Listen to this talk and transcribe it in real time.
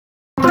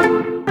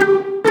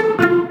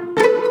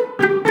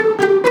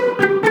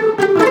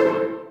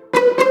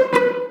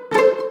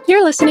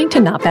listening to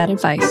Not Bad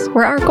Advice,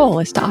 where our goal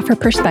is to offer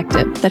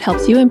perspective that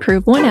helps you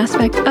improve one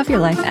aspect of your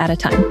life at a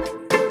time.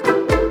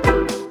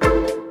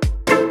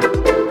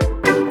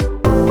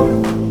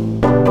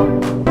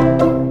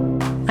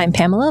 I'm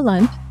Pamela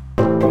Lund.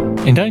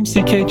 And I'm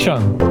CK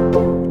Chung.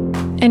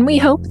 And we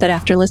hope that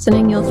after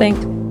listening, you'll think,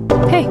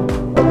 hey,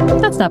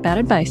 that's not bad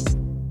advice.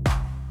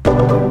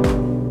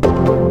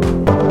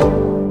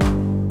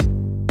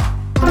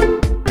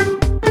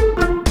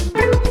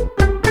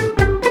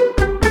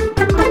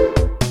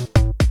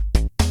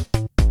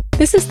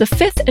 This is the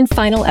fifth and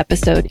final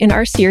episode in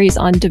our series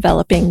on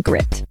developing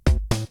grit.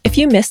 If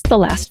you missed the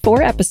last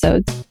 4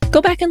 episodes,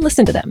 go back and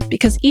listen to them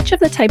because each of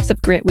the types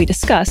of grit we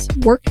discuss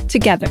work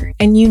together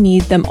and you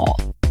need them all.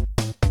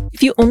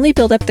 If you only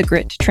build up the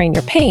grit to train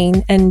your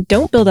pain and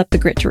don't build up the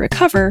grit to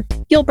recover,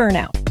 you'll burn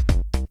out.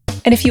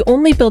 And if you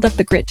only build up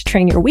the grit to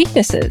train your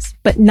weaknesses,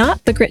 but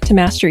not the grit to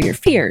master your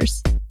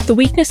fears, the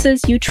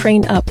weaknesses you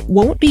train up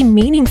won't be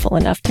meaningful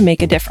enough to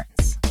make a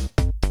difference.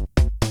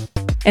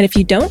 And if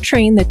you don't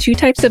train the 2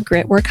 types of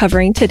grit we're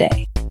covering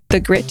today, the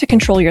grit to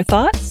control your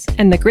thoughts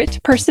and the grit to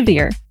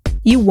persevere,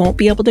 you won't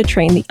be able to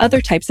train the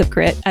other types of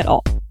grit at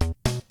all.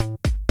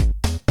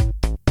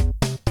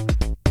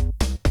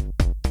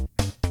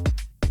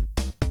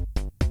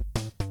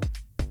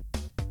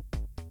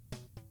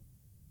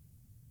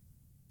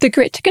 The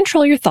grit to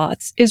control your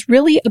thoughts is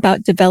really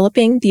about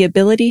developing the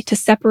ability to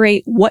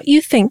separate what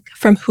you think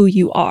from who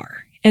you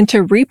are and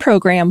to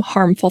reprogram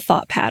harmful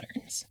thought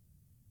patterns.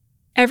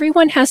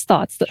 Everyone has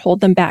thoughts that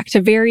hold them back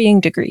to varying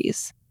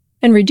degrees,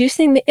 and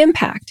reducing the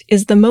impact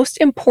is the most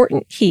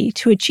important key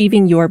to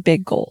achieving your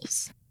big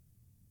goals.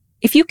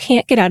 If you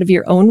can't get out of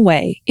your own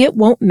way, it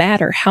won't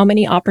matter how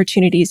many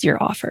opportunities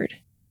you're offered.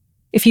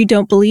 If you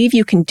don't believe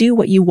you can do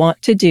what you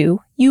want to do,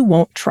 you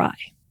won't try.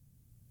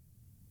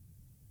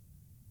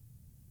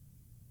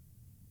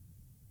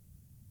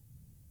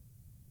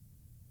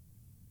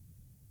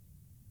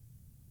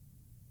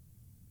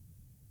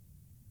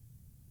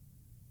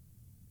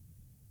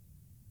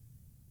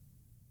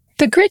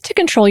 The grit to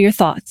control your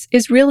thoughts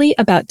is really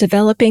about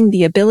developing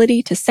the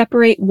ability to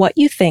separate what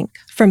you think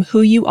from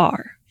who you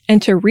are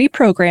and to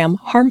reprogram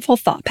harmful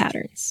thought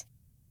patterns.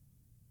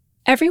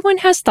 Everyone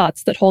has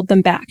thoughts that hold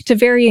them back to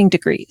varying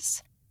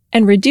degrees,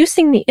 and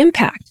reducing the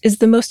impact is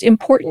the most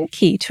important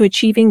key to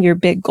achieving your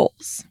big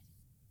goals.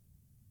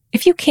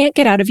 If you can't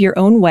get out of your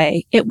own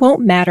way, it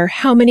won't matter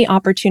how many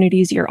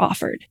opportunities you're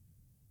offered.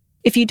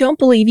 If you don't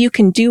believe you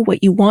can do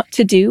what you want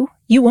to do,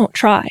 you won't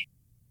try.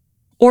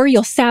 Or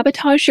you'll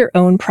sabotage your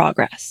own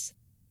progress.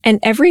 And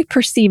every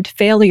perceived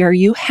failure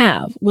you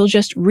have will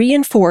just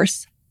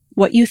reinforce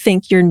what you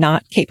think you're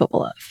not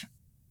capable of.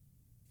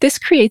 This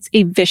creates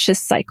a vicious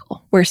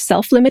cycle where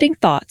self-limiting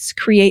thoughts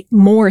create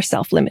more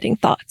self-limiting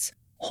thoughts,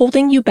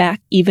 holding you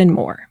back even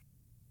more.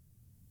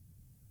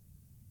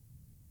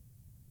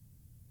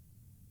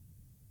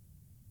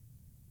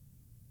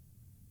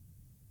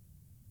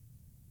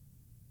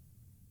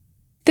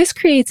 This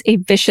creates a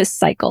vicious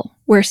cycle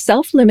where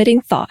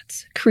self-limiting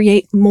thoughts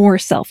create more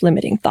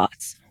self-limiting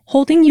thoughts,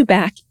 holding you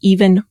back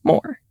even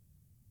more.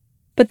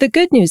 But the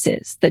good news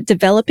is that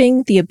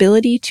developing the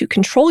ability to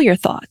control your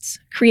thoughts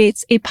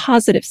creates a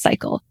positive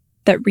cycle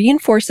that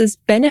reinforces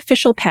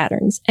beneficial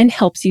patterns and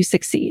helps you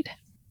succeed.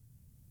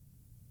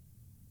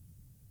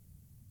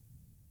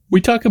 We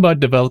talk about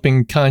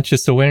developing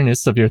conscious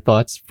awareness of your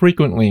thoughts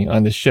frequently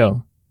on this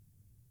show.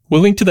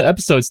 We'll link to the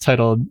episodes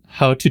titled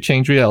How to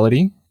Change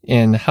Reality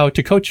and How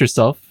to Coach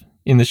Yourself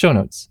in the show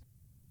notes.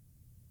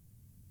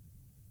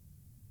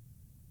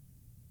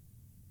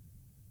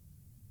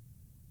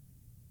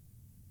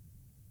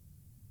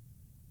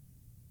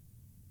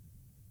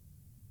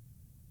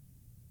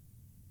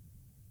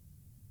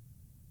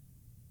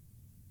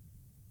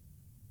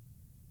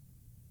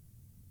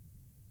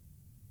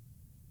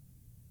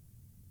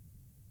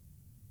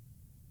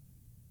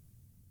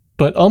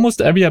 But almost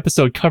every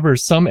episode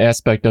covers some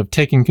aspect of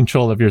taking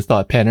control of your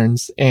thought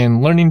patterns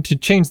and learning to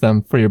change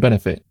them for your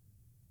benefit.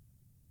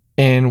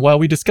 And while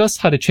we discuss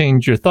how to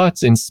change your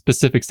thoughts in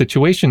specific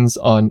situations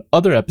on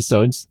other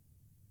episodes,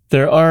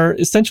 there are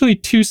essentially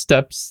 2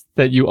 steps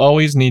that you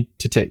always need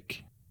to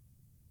take.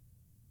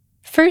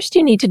 First,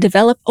 you need to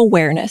develop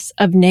awareness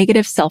of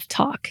negative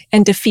self-talk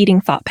and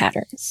defeating thought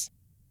patterns.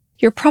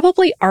 You're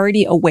probably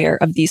already aware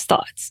of these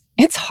thoughts.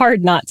 It's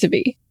hard not to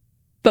be.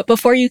 But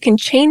before you can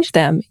change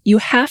them, you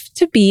have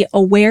to be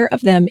aware of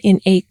them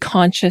in a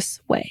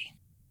conscious way.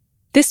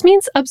 This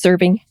means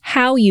observing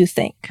how you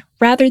think,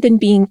 rather than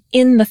being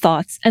in the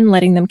thoughts and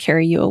letting them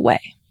carry you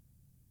away.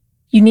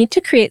 You need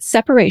to create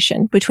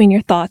separation between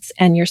your thoughts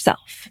and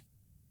yourself.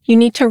 You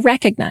need to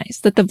recognize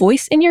that the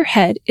voice in your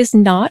head is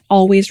not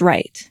always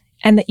right,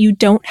 and that you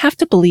don't have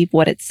to believe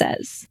what it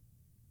says.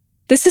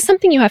 This is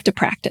something you have to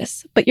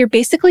practice, but you're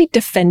basically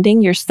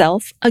defending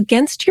yourself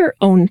against your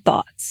own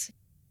thoughts.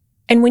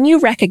 And when you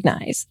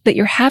recognize that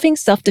you're having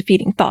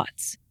self-defeating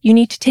thoughts, you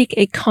need to take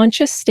a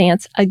conscious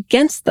stance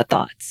against the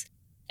thoughts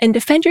and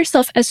defend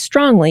yourself as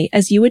strongly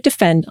as you would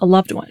defend a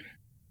loved one.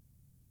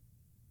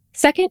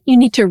 Second, you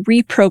need to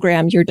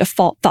reprogram your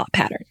default thought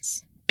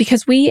patterns.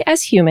 because we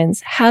as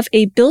humans have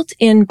a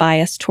built-in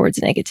bias towards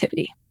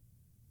negativity.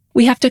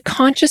 We have to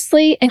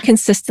consciously and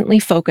consistently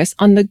focus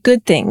on the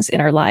good things in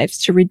our lives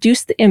to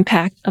reduce the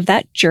impact of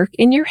that jerk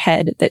in your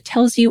head that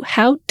tells you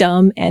how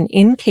dumb and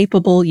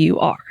incapable you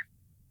are.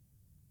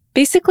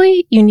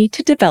 Basically, you need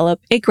to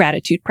develop a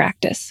gratitude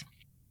practice.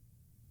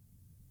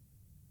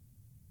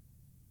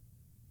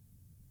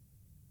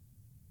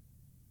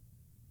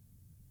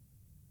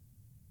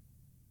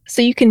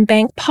 So you can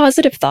bank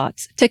positive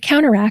thoughts to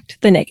counteract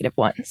the negative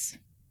ones.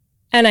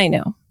 And I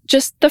know,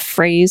 just the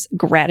phrase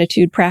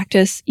gratitude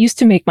practice used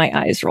to make my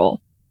eyes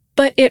roll.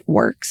 But it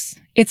works.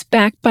 It's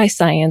backed by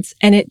science,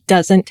 and it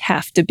doesn't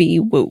have to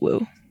be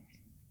woo-woo.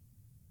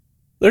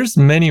 There's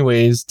many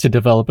ways to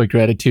develop a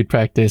gratitude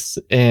practice,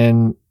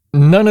 and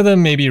none of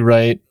them may be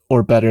right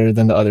or better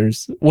than the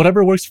others.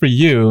 Whatever works for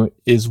you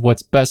is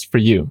what's best for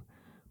you.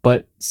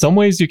 But some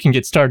ways you can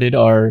get started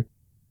are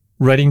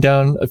writing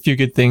down a few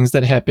good things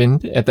that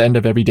happened at the end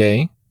of every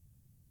day,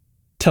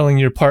 telling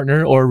your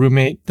partner or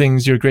roommate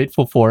things you're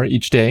grateful for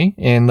each day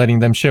and letting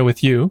them share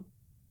with you,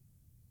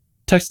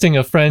 texting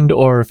a friend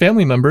or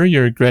family member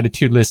your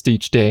gratitude list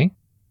each day,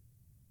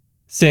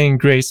 saying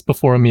grace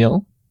before a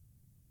meal,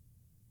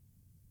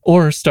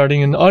 or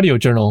starting an audio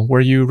journal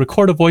where you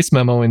record a voice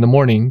memo in the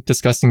morning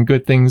discussing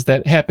good things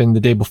that happened the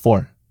day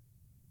before.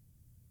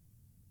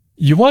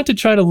 You want to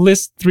try to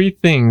list 3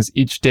 things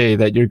each day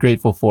that you're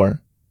grateful for.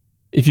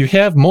 If you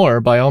have more,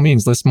 by all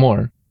means, list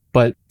more,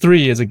 but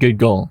 3 is a good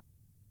goal.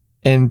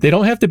 And they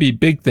don't have to be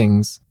big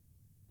things.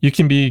 You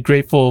can be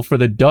grateful for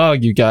the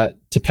dog you got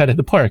to pet at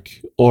the park,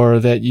 or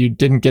that you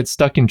didn't get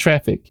stuck in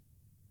traffic.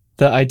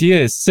 The idea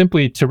is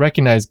simply to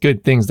recognize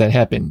good things that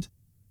happened.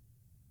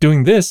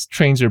 Doing this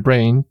trains your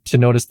brain to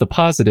notice the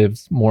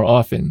positives more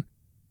often.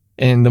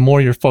 And the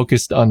more you're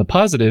focused on the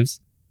positives,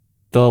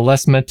 the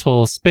less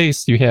mental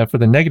space you have for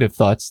the negative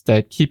thoughts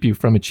that keep you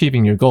from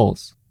achieving your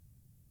goals.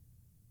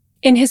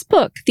 In his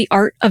book, The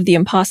Art of the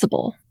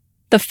Impossible,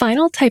 the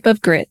final type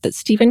of grit that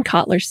Steven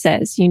Kotler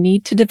says you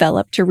need to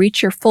develop to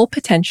reach your full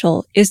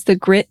potential is the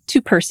grit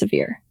to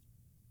persevere.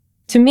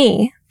 To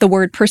me, the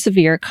word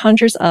persevere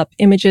conjures up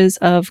images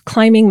of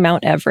climbing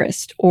Mount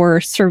Everest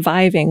or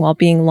surviving while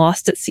being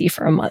lost at sea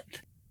for a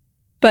month.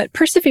 But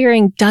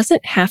persevering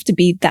doesn't have to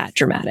be that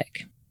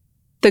dramatic.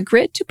 The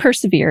grit to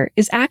persevere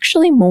is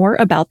actually more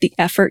about the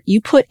effort you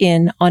put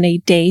in on a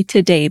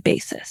day-to-day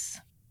basis.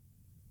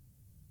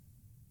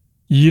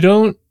 You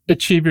don't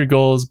achieve your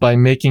goals by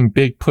making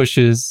big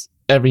pushes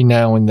every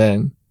now and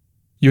then.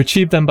 You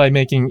achieve them by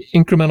making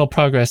incremental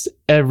progress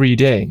every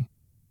day.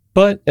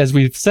 But as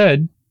we've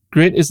said,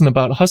 grit isn't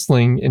about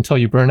hustling until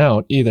you burn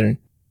out either.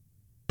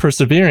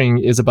 Persevering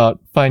is about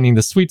finding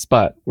the sweet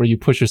spot where you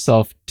push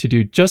yourself to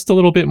do just a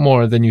little bit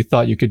more than you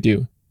thought you could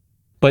do.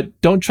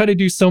 But don't try to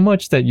do so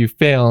much that you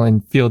fail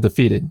and feel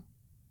defeated.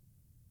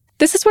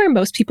 This is where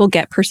most people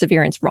get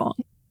perseverance wrong.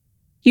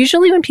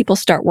 Usually when people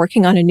start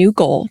working on a new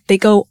goal, they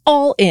go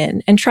all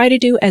in and try to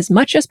do as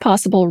much as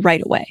possible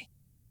right away.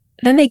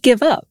 Then they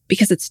give up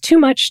because it's too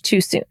much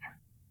too soon.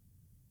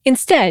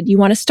 Instead, you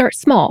want to start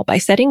small by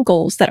setting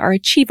goals that are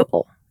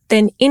achievable,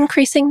 then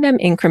increasing them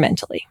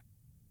incrementally.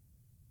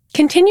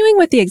 Continuing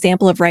with the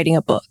example of writing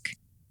a book,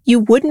 you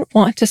wouldn't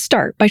want to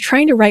start by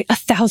trying to write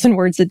 1,000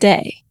 words a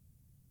day.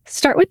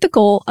 Start with the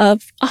goal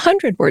of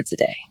 100 words a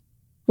day.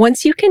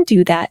 Once you can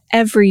do that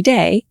every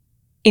day,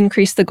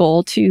 increase the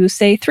goal to,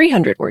 say,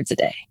 300 words a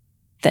day,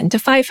 then to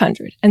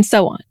 500, and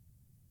so on.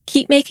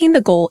 Keep making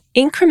the goal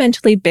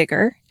incrementally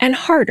bigger and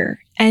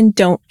harder, and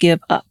don't give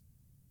up.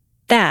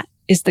 That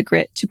is the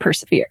grit to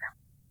persevere.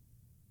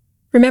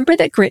 Remember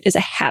that grit is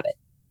a habit.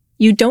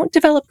 You don't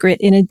develop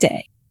grit in a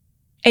day,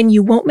 and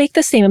you won't make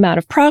the same amount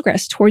of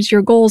progress towards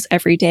your goals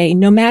every day,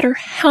 no matter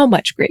how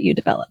much grit you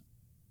develop.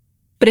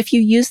 But if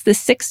you use the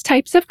 6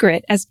 types of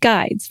grit as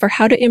guides for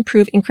how to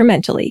improve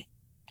incrementally,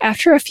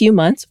 after a few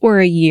months or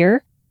a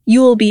year, you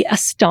will be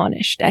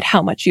astonished at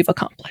how much you've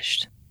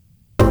accomplished.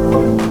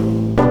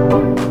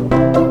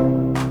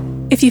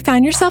 If you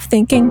found yourself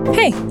thinking,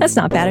 hey, that's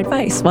not bad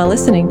advice while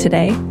listening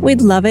today,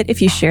 we'd love it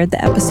if you shared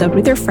the episode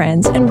with your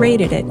friends and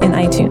rated it in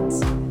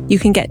iTunes. You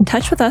can get in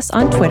touch with us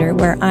on Twitter,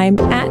 where I'm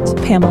at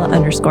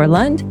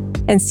Pamela_Lund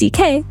and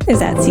CK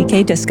is at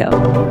CKDisco.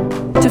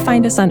 To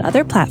find us on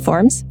other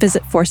platforms,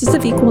 visit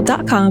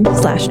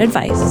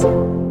forcesofequal.com/advice.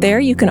 There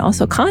you can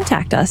also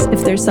contact us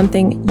if there's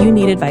something you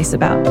need advice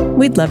about.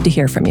 We'd love to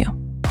hear from you.